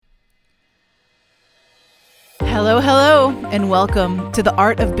Hello, hello, and welcome to The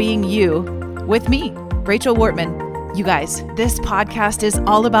Art of Being You with me, Rachel Wortman. You guys, this podcast is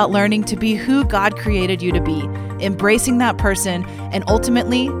all about learning to be who God created you to be, embracing that person, and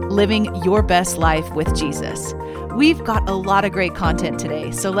ultimately living your best life with Jesus. We've got a lot of great content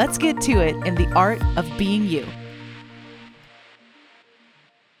today, so let's get to it in The Art of Being You.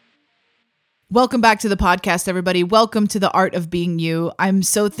 Welcome back to the podcast, everybody. Welcome to The Art of Being You. I'm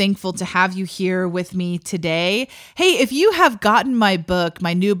so thankful to have you here with me today. Hey, if you have gotten my book,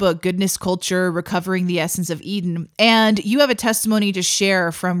 my new book, Goodness Culture, Recovering the Essence of Eden, and you have a testimony to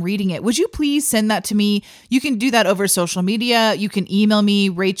share from reading it, would you please send that to me? You can do that over social media. You can email me,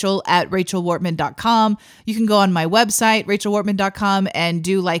 rachel@rachelwortman.com. You can go on my website, rachelwortman.com, and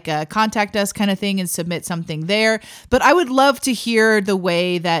do like a contact us kind of thing and submit something there. But I would love to hear the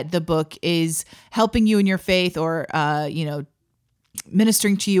way that the book is helping you in your faith or,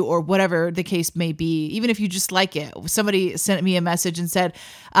 ministering to you or whatever the case may be, even if you just like it. Somebody sent me a message and said,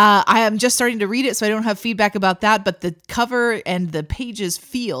 I am just starting to read it, so I don't have feedback about that, but the cover and the pages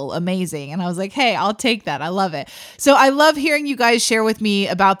feel amazing. And I was like, hey, I'll take that. I love it. So I love hearing you guys share with me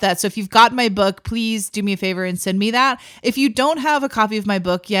about that. So if you've got my book, please do me a favor and send me that. If you don't have a copy of my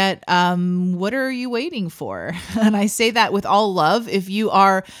book yet, what are you waiting for? And I say that with all love. If you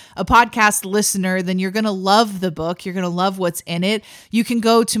are a podcast listener, then you're going to love the book. You're going to love what's in it. You can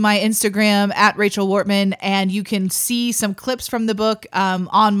go to my Instagram @Rachel Wortman and you can see some clips from the book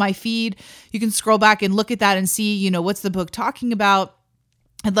on my feed. You can scroll back and look at that and see, what's the book talking about.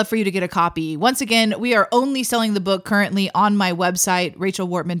 I'd love for you to get a copy. Once again, we are only selling the book currently on my website,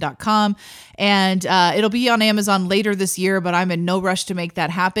 rachelwortman.com, and it'll be on Amazon later this year, but I'm in no rush to make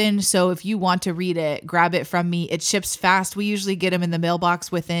that happen. So if you want to read it, grab it from me. It ships fast. We usually get them in the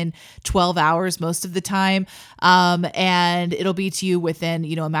mailbox within 12 hours most of the time, and it'll be to you within,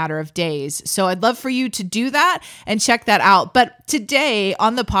 a matter of days. So I'd love for you to do that and check that out. But today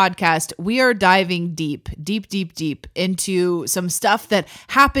on the podcast, we are diving deep into some stuff that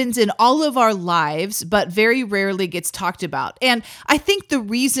happens in all of our lives, but very rarely gets talked about. And I think the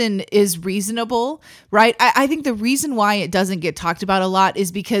reason is reasonable, right? I think the reason why it doesn't get talked about a lot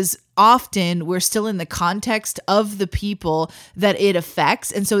is because often we're still in the context of the people that it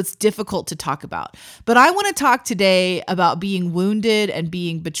affects. And so it's difficult to talk about. But I want to talk today about being wounded and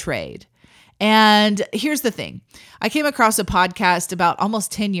being betrayed. And here's the thing. I came across a podcast about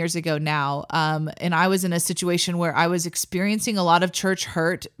almost 10 years ago now, and I was in a situation where I was experiencing a lot of church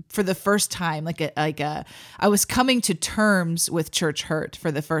hurt for the first time. I was coming to terms with church hurt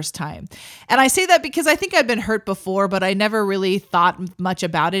for the first time. And I say that because I think I'd been hurt before, but I never really thought much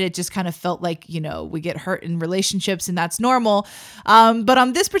about it. It just kind of felt like, we get hurt in relationships and that's normal. But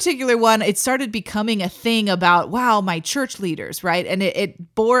on this particular one, it started becoming a thing about, wow, my church leaders, right? And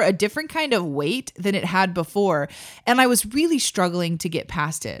it bore a different kind of weight than it had before. And I was really struggling to get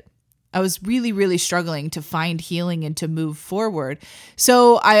past it. I was really, really struggling to find healing and to move forward.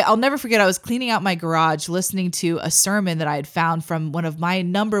 So I'll never forget, I was cleaning out my garage, listening to a sermon that I had found from one of my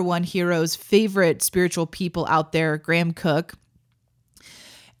number one heroes, favorite spiritual people out there, Graham Cook.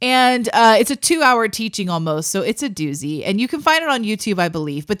 And it's a 2-hour teaching almost, so it's a doozy. And you can find it on YouTube, I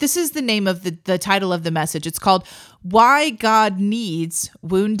believe. But this is the name of the title of the message. It's called Why God Needs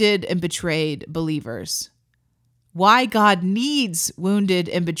Wounded and Betrayed Believers. Why God Needs Wounded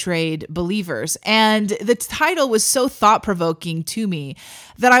and Betrayed Believers. And the title was so thought-provoking to me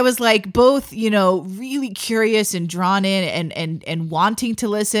that I was like both, really curious and drawn in and wanting to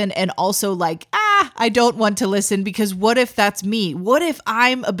listen, and also like, I don't want to listen because what if that's me? What if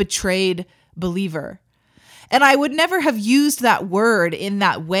I'm a betrayed believer? And I would never have used that word in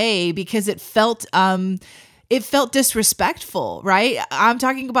that way because it felt disrespectful, right? I'm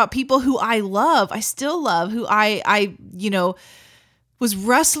talking about people who I love, I still love, who I was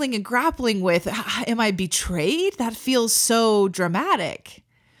wrestling and grappling with. Am I betrayed? That feels so dramatic.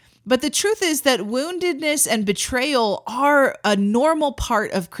 But the truth is that woundedness and betrayal are a normal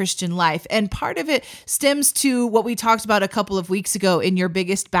part of Christian life. And part of it stems to what we talked about a couple of weeks ago in Your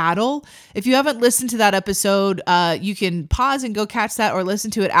Biggest Battle. If you haven't listened to that episode, you can pause and go catch that or listen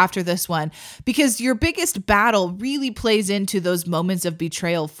to it after this one, because your biggest battle really plays into those moments of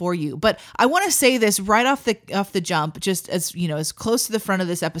betrayal for you. But I want to say this right off the jump, just as, as close to the front of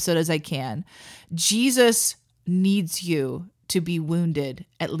this episode as I can. Jesus needs you to be wounded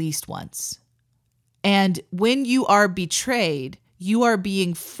at least once. And when you are betrayed, you are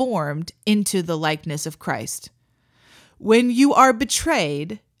being formed into the likeness of Christ. When you are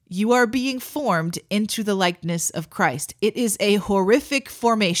betrayed, you are being formed into the likeness of Christ. It is a horrific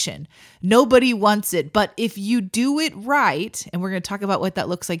formation. Nobody wants it. But if you do it right, and we're going to talk about what that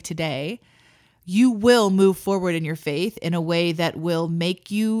looks like today, you will move forward in your faith in a way that will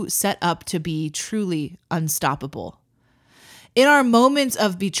make you set up to be truly unstoppable. In our moments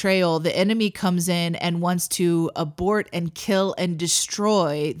of betrayal, the enemy comes in and wants to abort and kill and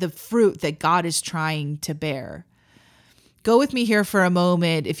destroy the fruit that God is trying to bear. Go with me here for a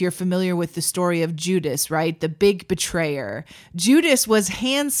moment if you're familiar with the story of Judas, right? The big betrayer. Judas was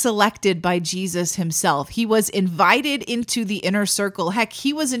hand-selected by Jesus himself. He was invited into the inner circle. Heck,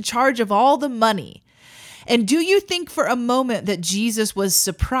 he was in charge of all the money. And do you think for a moment that Jesus was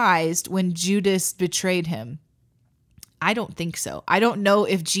surprised when Judas betrayed him? I don't think so. I don't know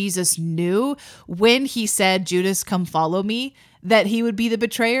if Jesus knew when he said, Judas, come follow me, that he would be the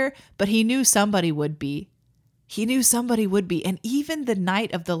betrayer, but he knew somebody would be. He knew somebody would be. And even the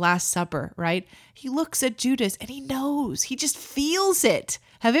night of the Last Supper, right? He looks at Judas and he knows. He just feels it.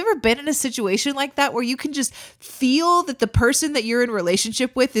 Have you ever been in a situation like that where you can just feel that the person that you're in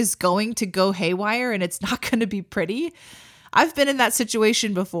relationship with is going to go haywire and it's not going to be pretty? I've been in that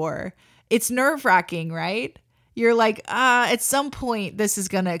situation before. It's nerve-wracking, right? You're like, at some point this is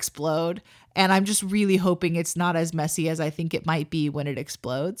going to explode. And I'm just really hoping it's not as messy as I think it might be when it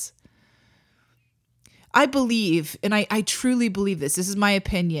explodes. I believe, and I truly believe this is my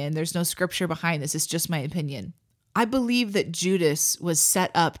opinion. There's no scripture behind this. It's just my opinion. I believe that Judas was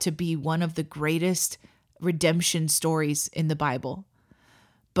set up to be one of the greatest redemption stories in the Bible.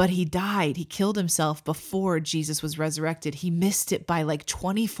 But he died. He killed himself before Jesus was resurrected. He missed it by like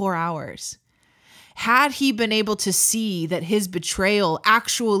 24 hours. Had he been able to see that his betrayal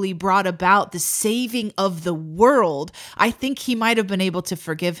actually brought about the saving of the world, I think he might have been able to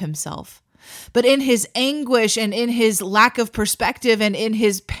forgive himself. But in his anguish and in his lack of perspective and in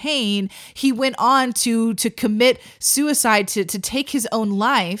his pain, he went on to commit suicide, to take his own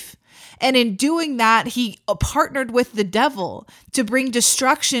life. And in doing that, he partnered with the devil to bring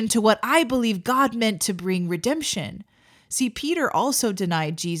destruction to what I believe God meant to bring redemption. See, Peter also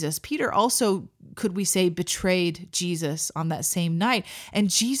denied Jesus. Peter also, could we say, betrayed Jesus on that same night. And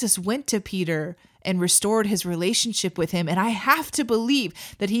Jesus went to Peter and restored his relationship with him. And I have to believe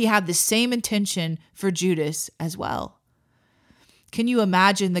that he had the same intention for Judas as well. Can you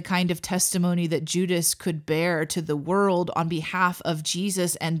imagine the kind of testimony that Judas could bear to the world on behalf of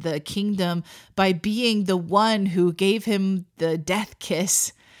Jesus and the kingdom by being the one who gave him the death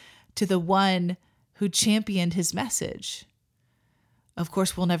kiss to the one who championed his message? Of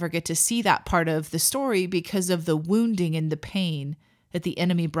course, we'll never get to see that part of the story because of the wounding and the pain that the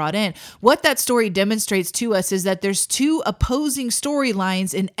enemy brought in. What that story demonstrates to us is that there's two opposing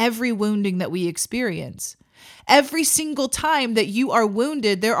storylines in every wounding that we experience. Every single time that you are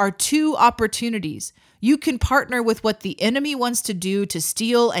wounded, there are two opportunities. You can partner with what the enemy wants to do to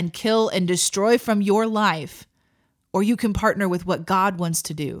steal and kill and destroy from your life, or you can partner with what God wants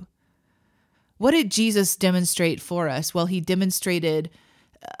to do. What did Jesus demonstrate for us? Well, he demonstrated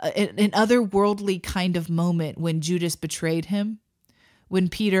an otherworldly kind of moment when Judas betrayed him, when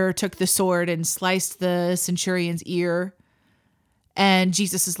Peter took the sword and sliced the centurion's ear, and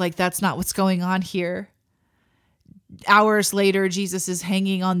Jesus is like, that's not what's going on here. Hours later, Jesus is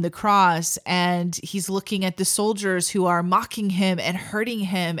hanging on the cross and he's looking at the soldiers who are mocking him and hurting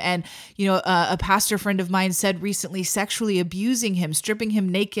him. And, a pastor friend of mine said recently, sexually abusing him, stripping him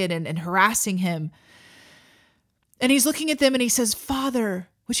naked and harassing him. And he's looking at them and he says, Father,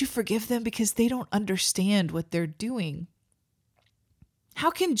 would you forgive them because they don't understand what they're doing? How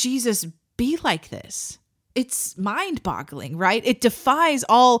can Jesus be like this? It's mind-boggling, right? It defies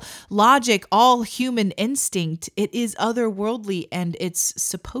all logic, all human instinct. It is otherworldly, and it's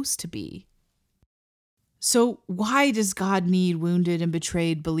supposed to be. So why does God need wounded and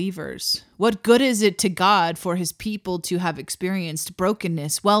betrayed believers? What good is it to God for his people to have experienced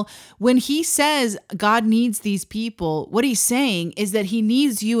brokenness? Well, when he says God needs these people, what he's saying is that he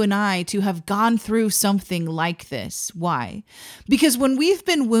needs you and I to have gone through something like this. Why? Because when we've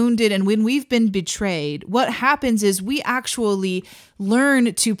been wounded and when we've been betrayed, what happens is we actually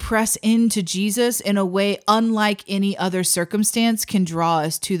learn to press into Jesus in a way unlike any other circumstance can draw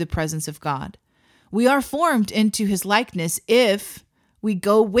us to the presence of God. We are formed into his likeness if we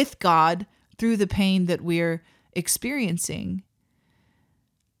go with God through the pain that we're experiencing.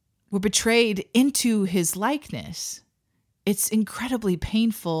 We're betrayed into his likeness. It's incredibly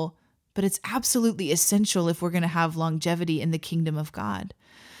painful, but it's absolutely essential if we're going to have longevity in the kingdom of God.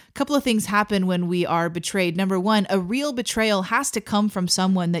 A couple of things happen when we are betrayed. Number one, a real betrayal has to come from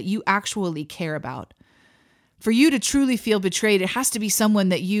someone that you actually care about. For you to truly feel betrayed, it has to be someone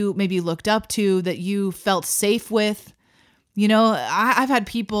that you maybe looked up to, that you felt safe with. I've had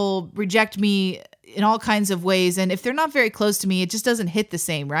people reject me in all kinds of ways. And if they're not very close to me, it just doesn't hit the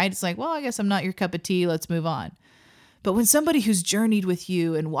same, right? It's like, well, I guess I'm not your cup of tea. Let's move on. But when somebody who's journeyed with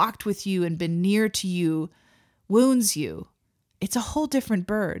you and walked with you and been near to you wounds you, it's a whole different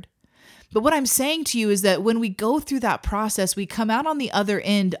bird. But what I'm saying to you is that when we go through that process, we come out on the other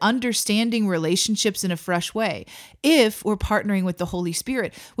end understanding relationships in a fresh way if we're partnering with the Holy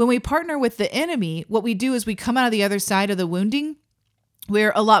Spirit. When we partner with the enemy, what we do is we come out of the other side of the wounding.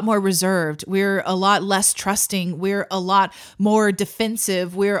 We're a lot more reserved. We're a lot less trusting. We're a lot more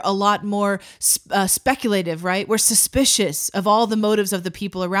defensive. We're a lot more speculative, right? We're suspicious of all the motives of the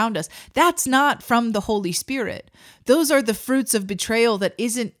people around us. That's not from the Holy Spirit. Those are the fruits of betrayal that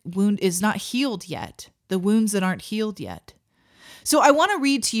is not healed yet. The wounds that aren't healed yet. So I want to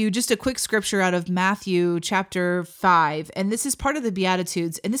read to you just a quick scripture out of Matthew chapter 5. And this is part of the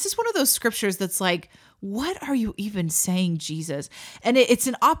Beatitudes. And this is one of those scriptures that's like, what are you even saying, Jesus? And it's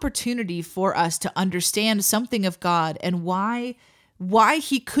an opportunity for us to understand something of God and why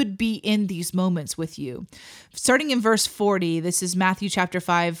he could be in these moments with you. Starting in verse 40, this is Matthew chapter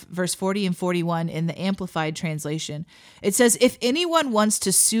 5, verse 40 and 41 in the Amplified translation. It says, if anyone wants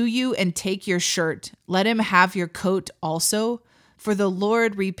to sue you and take your shirt, let him have your coat also, for the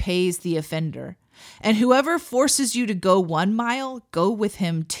Lord repays the offender. And whoever forces you to go 1 mile, go with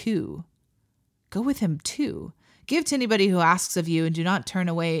him 2. Go with him 2. Give to anybody who asks of you, and do not turn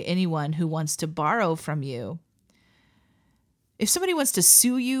away anyone who wants to borrow from you. If somebody wants to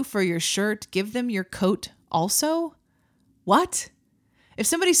sue you for your shirt, give them your coat also? What? If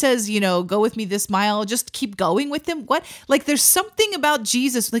somebody says, go with me this mile, just keep going with them? What? Like, there's something about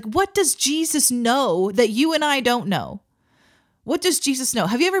Jesus. Like, what does Jesus know that you and I don't know? What does Jesus know?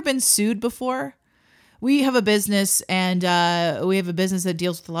 Have you ever been sued before? We have a business, and we have a business that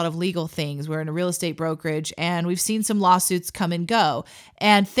deals with a lot of legal things. We're in a real estate brokerage, and we've seen some lawsuits come and go.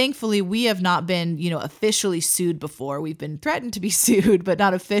 And thankfully, we have not been, officially sued before. We've been threatened to be sued, but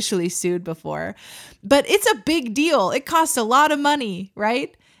not officially sued before. But it's a big deal. It costs a lot of money,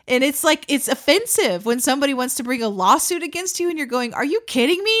 right? And it's like, it's offensive when somebody wants to bring a lawsuit against you, and you're going, are you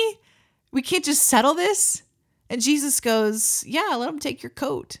kidding me? We can't just settle this? And Jesus goes, yeah, let them take your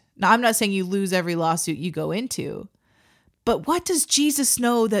coat. Now, I'm not saying you lose every lawsuit you go into, but what does Jesus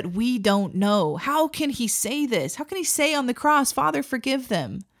know that we don't know? How can he say this? How can he say on the cross, Father, forgive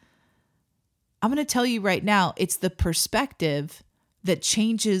them? I'm going to tell you right now, it's the perspective that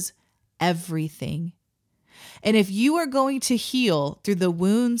changes everything. And if you are going to heal through the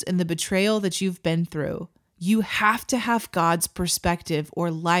wounds and the betrayal that you've been through, you have to have God's perspective or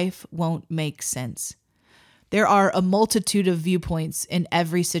life won't make sense. There are a multitude of viewpoints in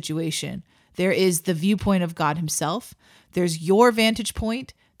every situation. There is the viewpoint of God himself. There's your vantage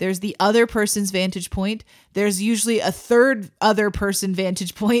point. There's the other person's vantage point. There's usually a third other person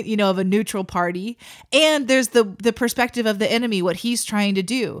vantage point, of a neutral party. And there's the perspective of the enemy, what he's trying to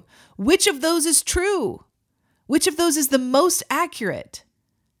do. Which of those is true? Which of those is the most accurate?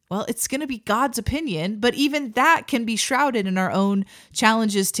 Well, it's going to be God's opinion, but even that can be shrouded in our own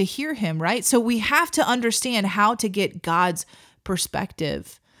challenges to hear him, right? So we have to understand how to get God's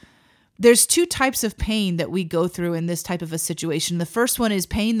perspective. There's 2 types of pain that we go through in this type of a situation. The first one is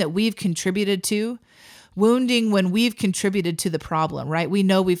pain that we've contributed to, wounding when we've contributed to the problem, right? We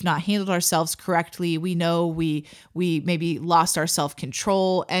know we've not handled ourselves correctly. We know we maybe lost our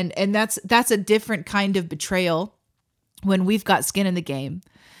self-control, and that's a different kind of betrayal when we've got skin in the game.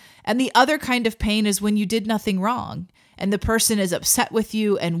 And the other kind of pain is when you did nothing wrong and the person is upset with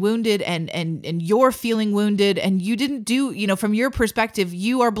you and wounded and you're feeling wounded and you didn't do, from your perspective,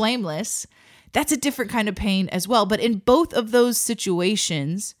 you are blameless. That's a different kind of pain as well. But in both of those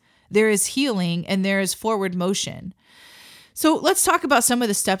situations, there is healing and there is forward motion. So let's talk about some of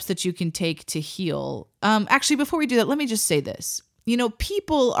the steps that you can take to heal. Actually, before we do that, let me just say this.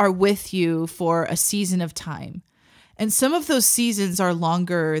 People are with you for a season of time. And some of those seasons are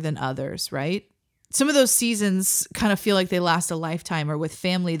longer than others, right? Some of those seasons kind of feel like they last a lifetime, or with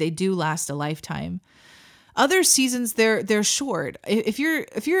family, they do last a lifetime. Other seasons, they're short. If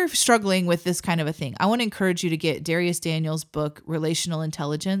you're struggling with this kind of a thing, I want to encourage you to get Darius Daniels' book, Relational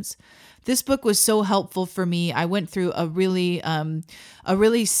Intelligence. This book was so helpful for me. I went through a really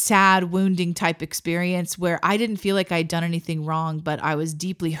sad, wounding type experience where I didn't feel like I'd done anything wrong, but I was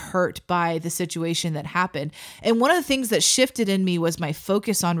deeply hurt by the situation that happened. And one of the things that shifted in me was my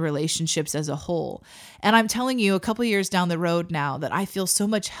focus on relationships as a whole. And I'm telling you, a couple years down the road now, that I feel so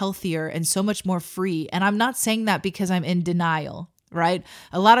much healthier and so much more free. And I'm not saying that because I'm in denial. Right?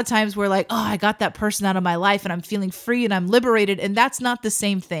 A lot of times we're like, oh, I got that person out of my life and I'm feeling free and I'm liberated. And that's not the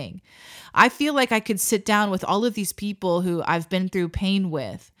same thing. I feel like I could sit down with all of these people who I've been through pain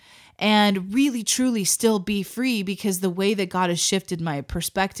with and really, truly still be free, because the way that God has shifted my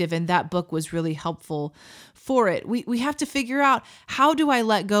perspective, and that book was really helpful for it. We have to figure out, how do I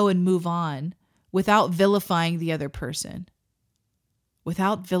let go and move on without vilifying the other person?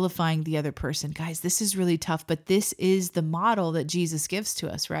 Without vilifying the other person. Guys, this is really tough, but this is the model that Jesus gives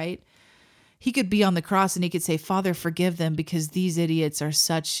to us, right? He could be on the cross and he could say, Father, forgive them, because these idiots are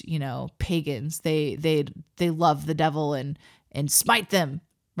such, pagans. They love the devil and smite them,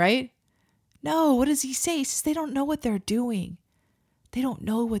 right? No, what does he say? He says they don't know what they're doing. They don't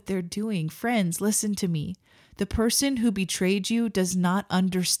know what they're doing. Friends, listen to me. The person who betrayed you does not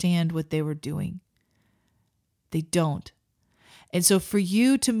understand what they were doing. They don't. And so for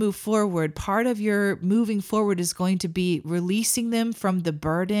you to move forward, part of your moving forward is going to be releasing them from the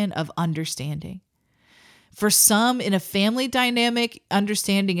burden of understanding. For some, in a family dynamic,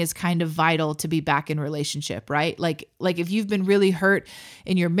 understanding is kind of vital to be back in relationship, right? Like if you've been really hurt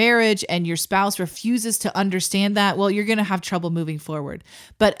in your marriage and your spouse refuses to understand that, well, you're going to have trouble moving forward.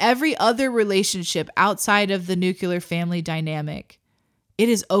 But every other relationship outside of the nuclear family dynamic, it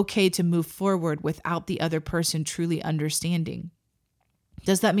is okay to move forward without the other person truly understanding.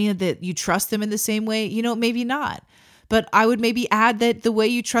 Does that mean that you trust them in the same way? Maybe not. But I would maybe add that the way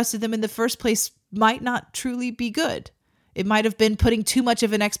you trusted them in the first place might not truly be good. It might have been putting too much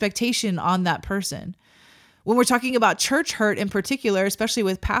of an expectation on that person. When we're talking about church hurt in particular, especially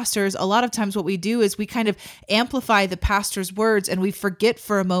with pastors, a lot of times what we do is we kind of amplify the pastor's words, and we forget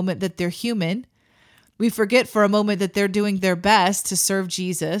for a moment that they're human. We forget for a moment that they're doing their best to serve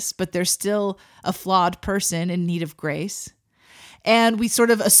Jesus, but they're still a flawed person in need of grace. And we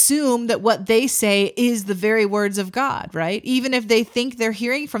sort of assume that what they say is the very words of God, right? Even if they think they're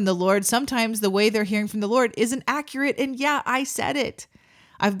hearing from the Lord, sometimes the way they're hearing from the Lord isn't accurate. And yeah, I said it.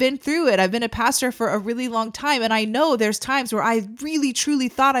 I've been through it. I've been a pastor for a really long time. And I know there's times where I really, truly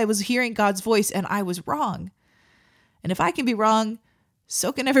thought I was hearing God's voice and I was wrong. And if I can be wrong,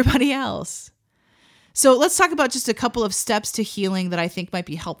 so can everybody else. So let's talk about just a couple of steps to healing that I think might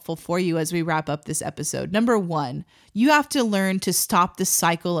be helpful for you as we wrap up this episode. Number 1, you have to learn to stop the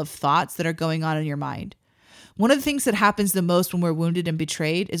cycle of thoughts that are going on in your mind. One of the things that happens the most when we're wounded and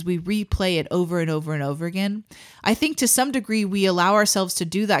betrayed is we replay it over and over and over again. I think to some degree we allow ourselves to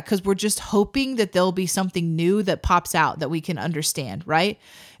do that because we're just hoping that there'll be something new that pops out that we can understand, right?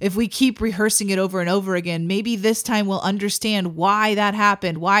 If we keep rehearsing it over and over again, maybe this time we'll understand why that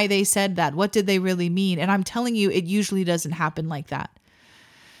happened, why they said that, what did they really mean? And I'm telling you, it usually doesn't happen like that.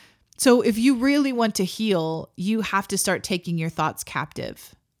 So if you really want to heal, you have to start taking your thoughts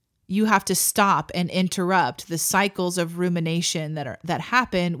captive. You have to stop and interrupt the cycles of rumination that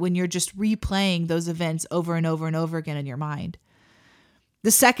happen when you're just replaying those events over and over and over again in your mind.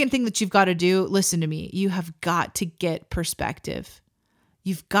 The second thing that you've got to do, listen to me, you have got to get perspective.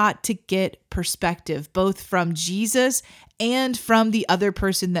 You've got to get perspective, both from Jesus and from the other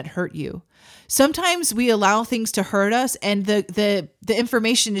person that hurt you. Sometimes we allow things to hurt us and the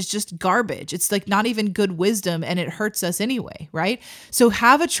information is just garbage. It's like not even good wisdom and it hurts us anyway, right? So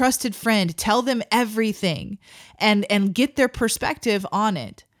have a trusted friend, tell them everything and get their perspective on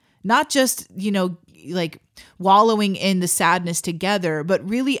it. Not just, like wallowing in the sadness together, but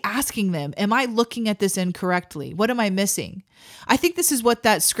really asking them, am I looking at this incorrectly? What am I missing? I think this is what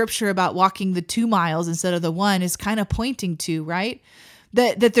that scripture about walking the 2 miles instead of the 1 is kind of pointing to, right?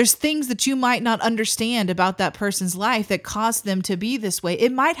 That there's things that you might not understand about that person's life that caused them to be this way.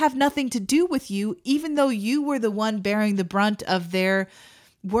 It might have nothing to do with you, even though you were the one bearing the brunt of their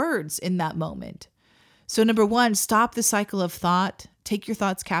words in that moment. So number 1, stop the cycle of thought. Take your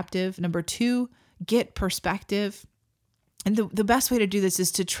thoughts captive. Number 2, get perspective. And the best way to do this is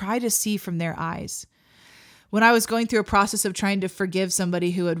to try to see from their eyes. When I was going through a process of trying to forgive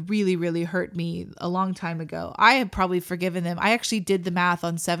somebody who had really, really hurt me a long time ago, I had probably forgiven them. I actually did the math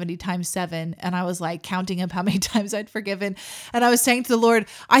on 70 times 7, and I was like counting up how many times I'd forgiven. And I was saying to the Lord,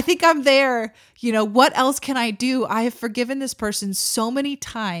 I think I'm there. What else can I do? I have forgiven this person so many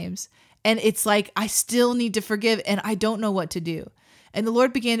times, and it's like I still need to forgive, and I don't know what to do. And the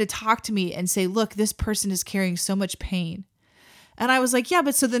Lord began to talk to me and say, look, this person is carrying so much pain. And I was like, yeah,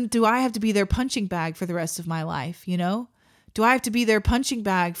 but so then do I have to be their punching bag for the rest of my life? Do I have to be their punching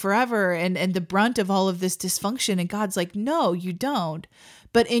bag forever and the brunt of all of this dysfunction? And God's like, no, you don't.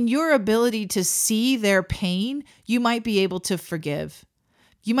 But in your ability to see their pain, you might be able to forgive.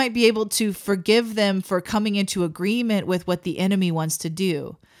 You might be able to forgive them for coming into agreement with what the enemy wants to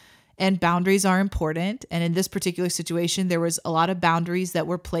do. And boundaries are important. And in this particular situation, there was a lot of boundaries that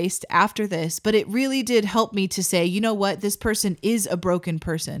were placed after this, but it really did help me to say, you know what, this person is a broken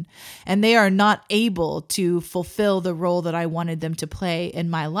person and they are not able to fulfill the role that I wanted them to play in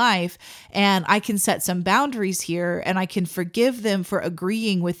my life. And I can set some boundaries here and I can forgive them for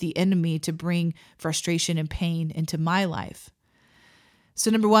agreeing with the enemy to bring frustration and pain into my life. So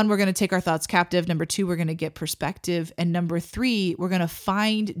number 1, we're going to take our thoughts captive. Number 2, we're going to get perspective. And number 3, we're going to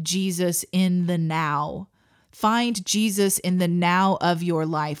find Jesus in the now. Find Jesus in the now of your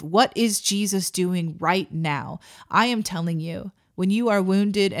life. What is Jesus doing right now? I am telling you, when you are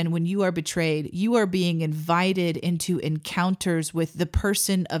wounded and when you are betrayed, you are being invited into encounters with the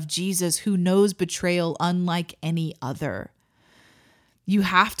person of Jesus who knows betrayal unlike any other. You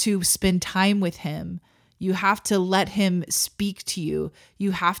have to spend time with him. You have to let him speak to you.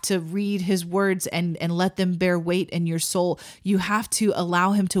 You have to read his words and let them bear weight in your soul. You have to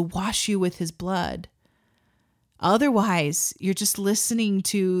allow him to wash you with his blood. Otherwise, you're just listening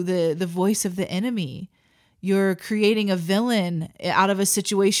to the voice of the enemy. You're creating a villain out of a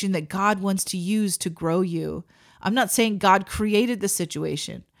situation that God wants to use to grow you. I'm not saying God created the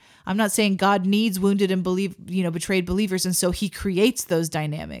situation. I'm not saying God needs wounded and betrayed believers, and so he creates those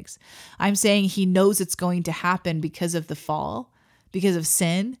dynamics. I'm saying he knows it's going to happen because of the fall, because of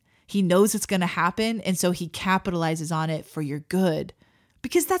sin. He knows it's going to happen, and so he capitalizes on it for your good,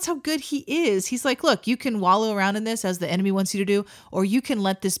 because that's how good he is. He's like, look, you can wallow around in this as the enemy wants you to do, or you can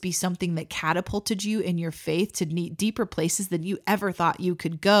let this be something that catapulted you in your faith to deeper places than you ever thought you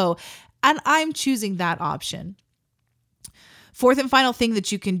could go. And I'm choosing that option. Fourth and final thing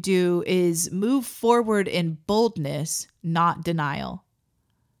that you can do is move forward in boldness, not denial.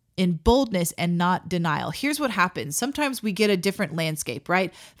 In boldness and not denial. Here's what happens. Sometimes we get a different landscape,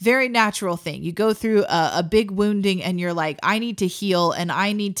 right? Very natural thing. You go through a big wounding and you're like, I need to heal and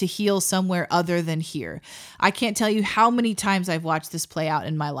I need to heal somewhere other than here. I can't tell you how many times I've watched this play out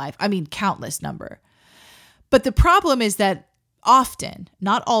in my life. I mean, countless number. But the problem is that often,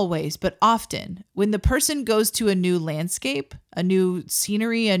 not always, but often, when the person goes to a new landscape, a new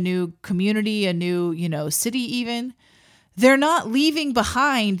scenery, a new community, a new, city even, they're not leaving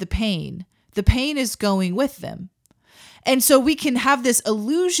behind the pain. The pain is going with them. And so we can have this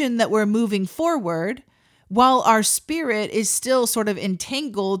illusion that we're moving forward while our spirit is still sort of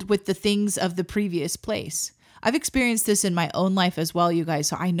entangled with the things of the previous place. I've experienced this in my own life as well, you guys,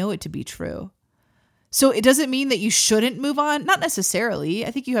 so I know it to be true. So it doesn't mean that you shouldn't move on. Not necessarily.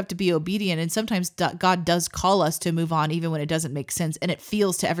 I think you have to be obedient. And sometimes God does call us to move on even when it doesn't make sense and it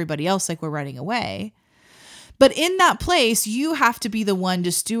feels to everybody else like we're running away. But in that place, you have to be the one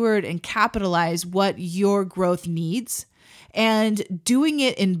to steward and capitalize what your growth needs and doing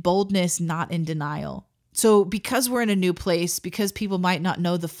it in boldness, not in denial. So because we're in a new place, because people might not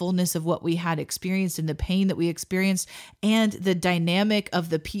know the fullness of what we had experienced and the pain that we experienced and the dynamic of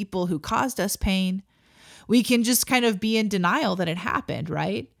the people who caused us pain, we can just kind of be in denial that it happened,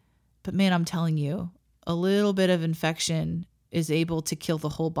 right? But man, I'm telling you, a little bit of infection is able to kill the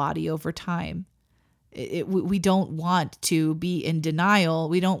whole body over time. We don't want to be in denial.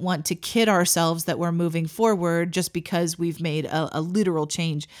 We don't want to kid ourselves that we're moving forward just because we've made a literal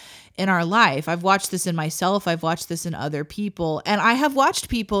change in our life. I've watched this in myself. I've watched this in other people. And I have watched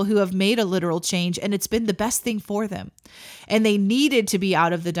people who have made a literal change and it's been the best thing for them. And they needed to be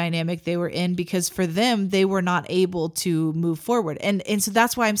out of the dynamic they were in because for them, they were not able to move forward. And so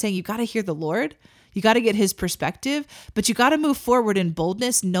that's why I'm saying you got to hear the Lord. You got to get his perspective, but you got to move forward in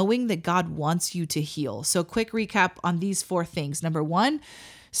boldness, knowing that God wants you to heal. So quick recap on these 4 things. Number 1,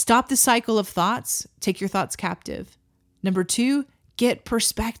 stop the cycle of thoughts. Take your thoughts captive. Number 2, get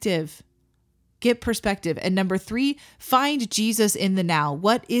perspective. Get perspective. And number 3, find Jesus in the now.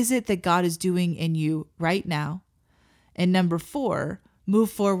 What is it that God is doing in you right now? And number 4,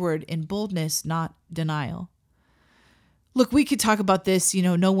 move forward in boldness, not denial. Look, we could talk about this,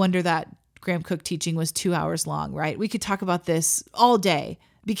 no wonder that Graham Cook teaching was 2 hours long, right? We could talk about this all day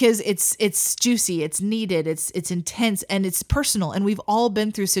because it's juicy, it's needed, it's intense, and it's personal. And we've all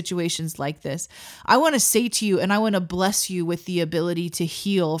been through situations like this. I want to say to you, and I want to bless you with the ability to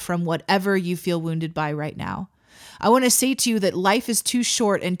heal from whatever you feel wounded by right now. I want to say to you that life is too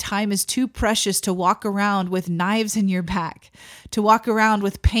short and time is too precious to walk around with knives in your back, to walk around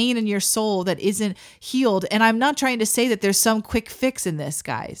with pain in your soul that isn't healed. And I'm not trying to say that there's some quick fix in this,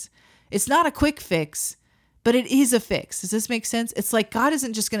 guys. It's not a quick fix, but it is a fix. Does this make sense? It's like God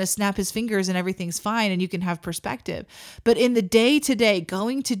isn't just going to snap his fingers and everything's fine and you can have perspective. But in the day-to-day,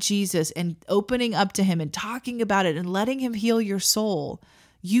 going to Jesus and opening up to him and talking about it and letting him heal your soul,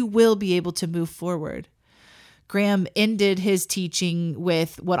 you will be able to move forward. Graham ended his teaching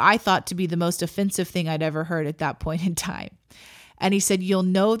with what I thought to be the most offensive thing I'd ever heard at that point in time. And he said, you'll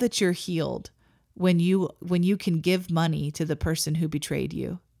know that you're healed when you can give money to the person who betrayed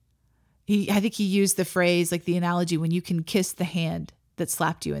you. I think he used the phrase, like the analogy, when you can kiss the hand that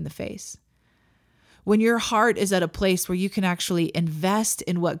slapped you in the face. When your heart is at a place where you can actually invest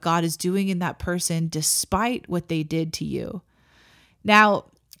in what God is doing in that person despite what they did to you. Now,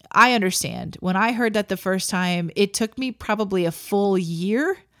 I understand. When I heard that the first time, it took me probably a full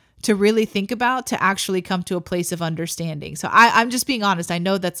year to really think about, to actually come to a place of understanding. So I'm just being honest. I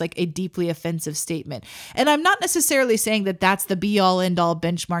know that's like a deeply offensive statement. And I'm not necessarily saying that that's the be all end all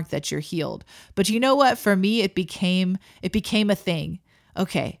benchmark that you're healed. But you know what? For me, it became a thing.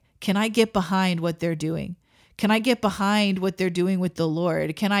 Okay, can I get behind what they're doing? Can I get behind what they're doing with the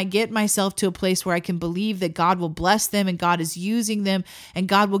Lord? Can I get myself to a place where I can believe that God will bless them and God is using them and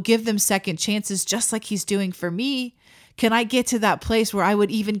God will give them second chances just like he's doing for me? Can I get to that place where I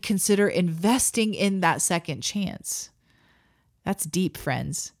would even consider investing in that second chance? That's deep,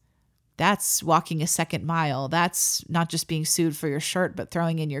 friends. That's walking a second mile. That's not just being sued for your shirt, but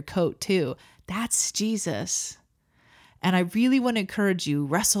throwing in your coat too. That's Jesus. And I really want to encourage you,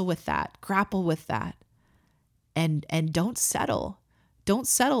 wrestle with that, grapple with that, and don't settle. Don't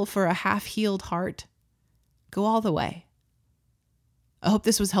settle for a half-healed heart. Go all the way. I hope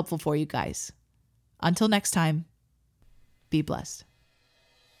this was helpful for you guys. Until next time, be blessed.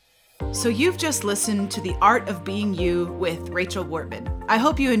 So you've just listened to The Art of Being You with Rachel Wortman. I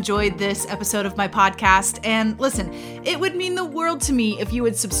hope you enjoyed this episode of my podcast. And listen, it would mean the world to me if you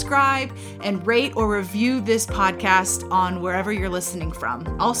would subscribe and rate or review this podcast on wherever you're listening from.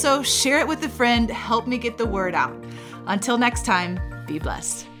 Also, share it with a friend. Help me get the word out. Until next time, be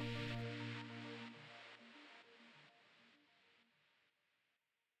blessed.